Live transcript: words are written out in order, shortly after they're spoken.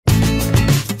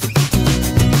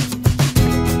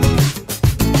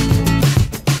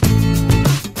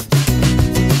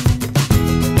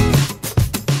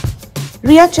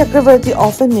Rhea Chakraborty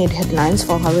often made headlines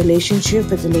for her relationship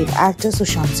with the late actor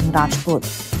Sushant Singh Rajput.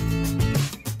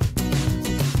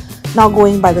 Now,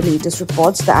 going by the latest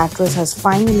reports, the actress has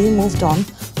finally moved on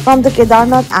from the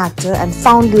Kedarnath actor and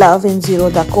found love in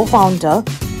Zerodha co-founder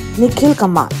Nikhil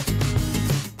Kamath.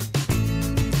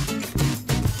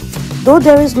 Though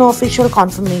there is no official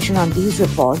confirmation on these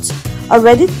reports, a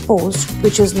Reddit post,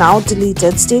 which is now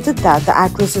deleted, stated that the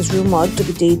actress is rumored to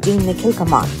be dating Nikhil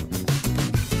Kamath.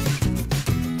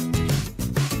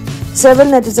 Several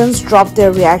netizens dropped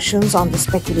their reactions on the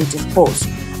speculative post.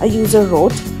 A user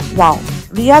wrote, "Wow,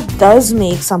 Rhea does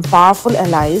make some powerful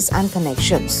allies and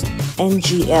connections.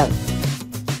 NGL."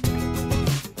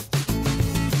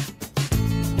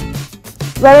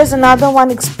 Whereas another one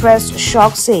expressed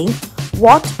shock, saying,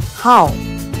 "What? How?"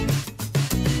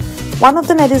 One of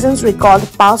the netizens recalled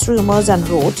past rumors and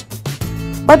wrote,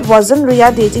 "But wasn't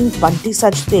Rhea dating Bunty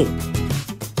Sajdeh?"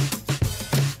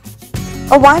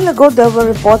 A while ago, there were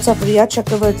reports of Rhea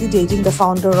Chakraborty dating the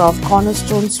founder of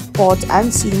Cornerstone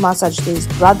and Seema Sajdeh's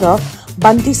brother,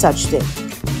 Bunty Sajdeh.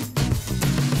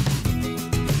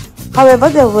 However,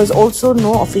 there was also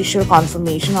no official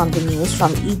confirmation on the news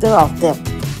from either of them.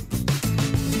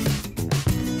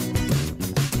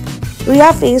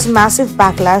 Rhea faced massive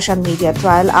backlash and media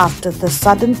trial after the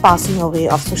sudden passing away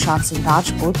of Sushant Singh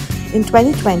Rajput in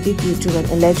 2020 due to an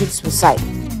alleged suicide.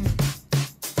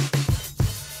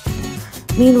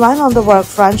 Meanwhile, on the work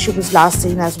front, she was last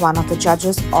seen as one of the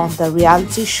judges on the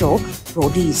reality show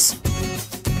Roadies.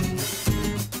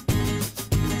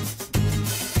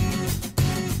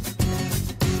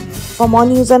 For more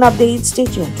news and updates, stay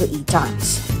tuned to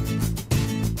ETimes.